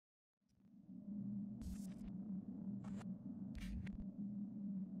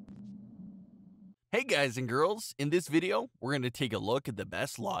Hey guys and girls, in this video, we're going to take a look at the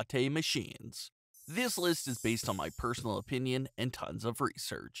best latte machines. This list is based on my personal opinion and tons of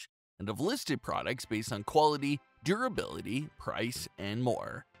research, and I've listed products based on quality, durability, price, and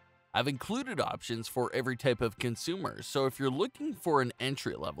more. I've included options for every type of consumer, so if you're looking for an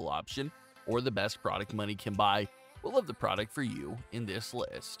entry-level option or the best product money can buy, we'll have the product for you in this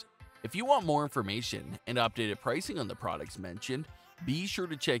list. If you want more information and updated pricing on the products mentioned, be sure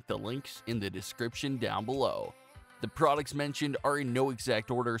to check the links in the description down below. The products mentioned are in no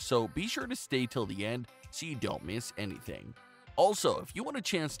exact order, so be sure to stay till the end so you don't miss anything. Also, if you want a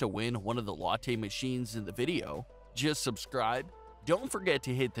chance to win one of the latte machines in the video, just subscribe, don't forget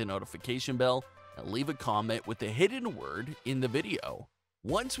to hit the notification bell, and leave a comment with the hidden word in the video.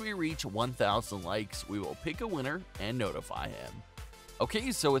 Once we reach 1,000 likes, we will pick a winner and notify him.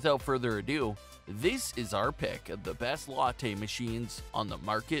 Okay, so without further ado, this is our pick of the best latte machines on the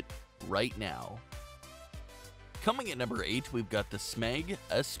market right now. Coming at number 8, we've got the Smeg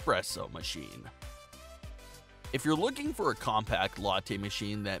Espresso Machine. If you're looking for a compact latte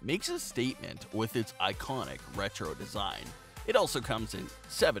machine that makes a statement with its iconic retro design, it also comes in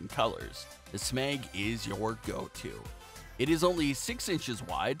 7 colors. The Smeg is your go-to. It is only 6 inches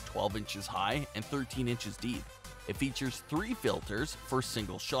wide, 12 inches high, and 13 inches deep. It features 3 filters for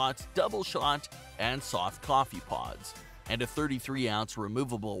single shot, double shot, and soft coffee pods, and a 33-ounce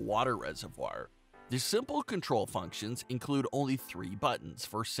removable water reservoir. The simple control functions include only 3 buttons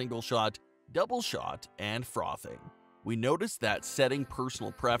for single shot, double shot, and frothing. We noticed that setting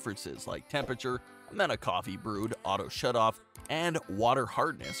personal preferences like temperature, amount of coffee brewed, auto shutoff, and water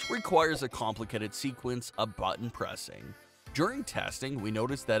hardness requires a complicated sequence of button pressing. During testing, we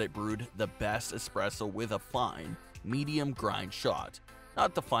noticed that it brewed the best espresso with a fine, medium grind shot,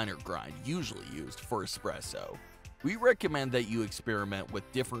 not the finer grind usually used for espresso. We recommend that you experiment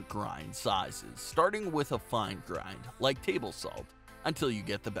with different grind sizes, starting with a fine grind, like table salt, until you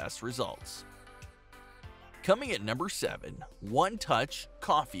get the best results. Coming at number 7, One Touch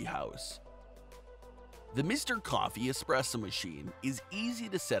Coffee House. The Mr. Coffee espresso machine is easy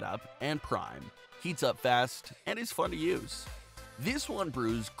to set up and prime, heats up fast, and is fun to use. This one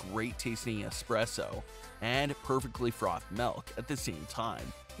brews great tasting espresso and perfectly frothed milk at the same time,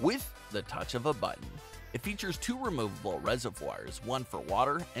 with the touch of a button. It features 2 removable reservoirs, one for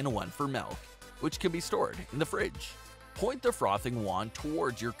water and one for milk, which can be stored in the fridge. Point the frothing wand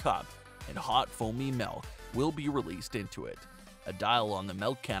towards your cup, and hot foamy milk will be released into it. A dial on the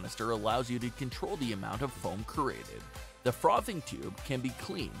milk canister allows you to control the amount of foam created. The frothing tube can be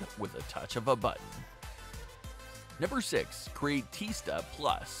cleaned with a touch of a button. Number 6. Creatista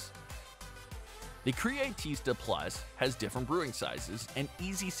Plus. The Creatista Plus has different brewing sizes and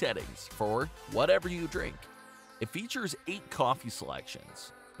easy settings for whatever you drink. It features 8 coffee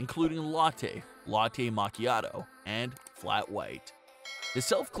selections, including latte, latte macchiato, and flat white. The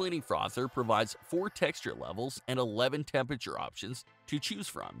self-cleaning frother provides 4 texture levels and 11 temperature options to choose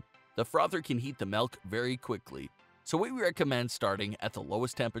from. The frother can heat the milk very quickly, so we recommend starting at the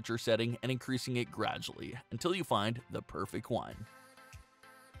lowest temperature setting and increasing it gradually until you find the perfect one.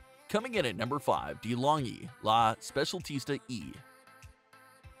 Coming in at number 5, DeLonghi La Specialista E.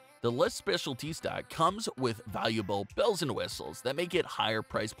 The La Specialista comes with valuable bells and whistles that make it higher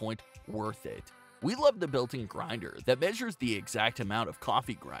price point worth it. We love the built-in grinder that measures the exact amount of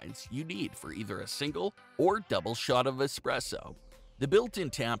coffee grinds you need for either a single or double shot of espresso. The built-in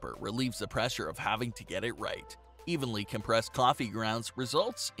tamper relieves the pressure of having to get it right. Evenly compressed coffee grounds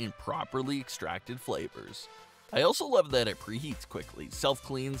results in properly extracted flavors. I also love that it preheats quickly,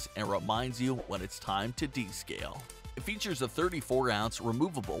 self-cleans, and reminds you when it's time to descale. It features a 34-ounce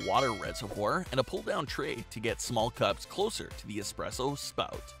removable water reservoir and a pull-down tray to get small cups closer to the espresso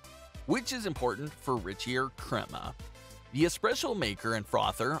spout, which is important for richier crema. The espresso maker and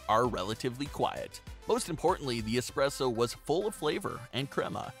frother are relatively quiet. Most importantly, the espresso was full of flavor and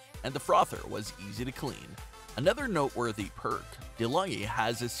crema, and the frother was easy to clean. Another noteworthy perk, DeLonghi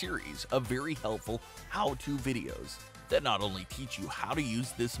has a series of very helpful how-to videos that not only teach you how to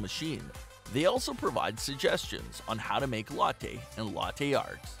use this machine, they also provide suggestions on how to make latte and latte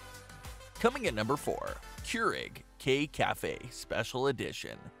art. Coming at number 4, Keurig K-Cafe Special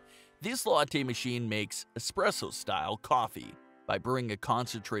Edition. This latte machine makes espresso-style coffee by brewing a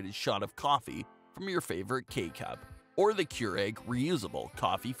concentrated shot of coffee from your favorite K-cup, or the Keurig reusable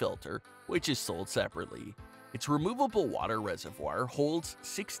coffee filter, which is sold separately. Its removable water reservoir holds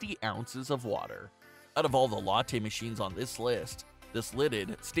 60 ounces of water. Out of all the latte machines on this list, this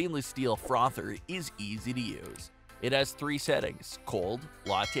lidded stainless steel frother is easy to use. It has 3 settings: cold,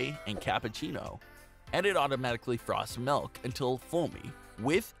 latte, and cappuccino, and it automatically frosts milk until foamy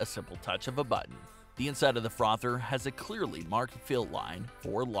with a simple touch of a button. The inside of the frother has a clearly marked fill line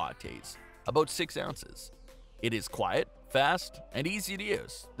for lattes, about 6 ounces. It is quiet, fast, and easy to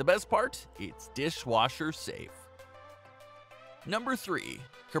use. The best part? It's dishwasher safe. Number 3.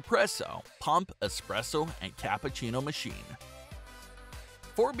 Capresso Pump Espresso and Cappuccino Machine.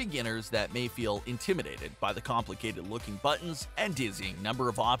 For beginners that may feel intimidated by the complicated-looking buttons and dizzying number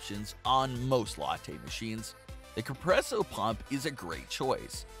of options on most latte machines, the Capresso Pump is a great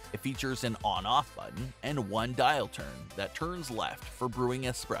choice. It features an on-off button and one dial turn that turns left for brewing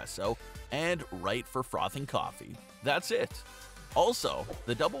espresso and right for frothing coffee. That's it. Also,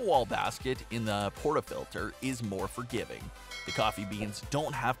 the double wall basket in the portafilter is more forgiving. The coffee beans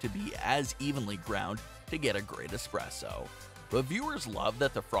don't have to be as evenly ground to get a great espresso. Reviewers love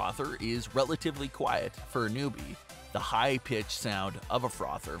that the frother is relatively quiet for a newbie. The high-pitched sound of a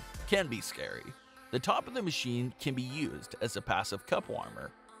frother can be scary. The top of the machine can be used as a passive cup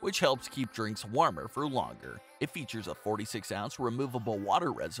warmer, which helps keep drinks warmer for longer. It features a 46-ounce removable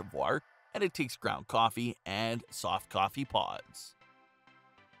water reservoir, and it takes ground coffee and soft coffee pods.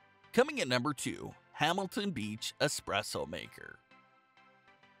 Coming at number 2, Hamilton Beach Espresso Maker.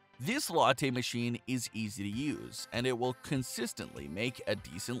 This latte machine is easy to use, and it will consistently make a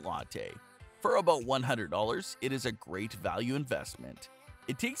decent latte. For about $100, it is a great value investment.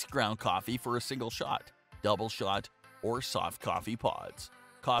 It takes ground coffee for a single shot, double shot, or soft coffee pods.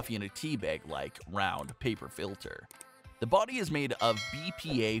 Coffee in a tea bag-like round paper filter. The body is made of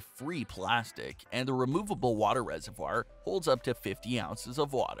BPA-free plastic, and the removable water reservoir holds up to 50 ounces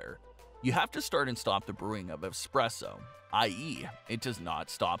of water. You have to start and stop the brewing of espresso, i.e., it does not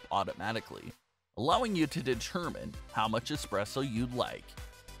stop automatically, allowing you to determine how much espresso you'd like.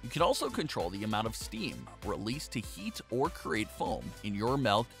 You can also control the amount of steam released to heat or create foam in your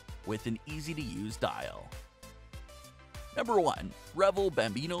milk with an easy-to-use dial. Number 1. Revel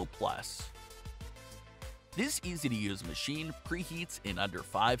Bambino Plus. This easy-to-use machine preheats in under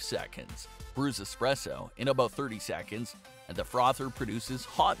 5 seconds, brews espresso in about 30 seconds, and the frother produces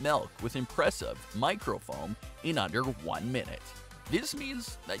hot milk with impressive microfoam in under 1 minute. This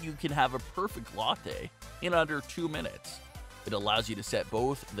means that you can have a perfect latte in under 2 minutes. It allows you to set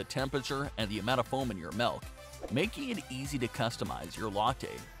both the temperature and the amount of foam in your milk, making it easy to customize your latte.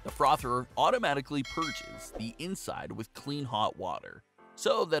 The frother automatically purges the inside with clean hot water,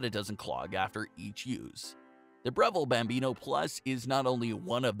 so that it doesn't clog after each use. The Breville Bambino Plus is not only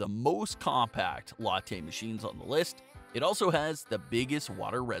one of the most compact latte machines on the list, it also has the biggest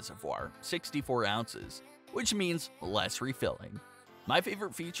water reservoir, 64 ounces, which means less refilling. My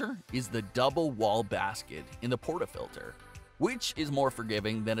favorite feature is the double wall basket in the portafilter, which is more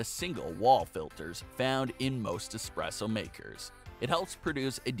forgiving than a single wall filters found in most espresso makers. It helps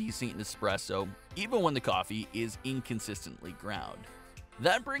produce a decent espresso even when the coffee is inconsistently ground.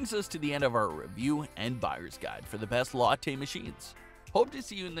 That brings us to the end of our review and buyer's guide for the best latte machines. Hope to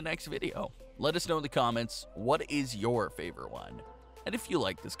see you in the next video. Let us know in the comments what is your favorite one. And if you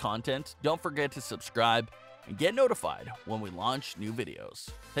like this content, don't forget to subscribe and get notified when we launch new videos.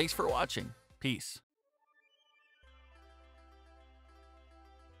 Thanks for watching. Peace.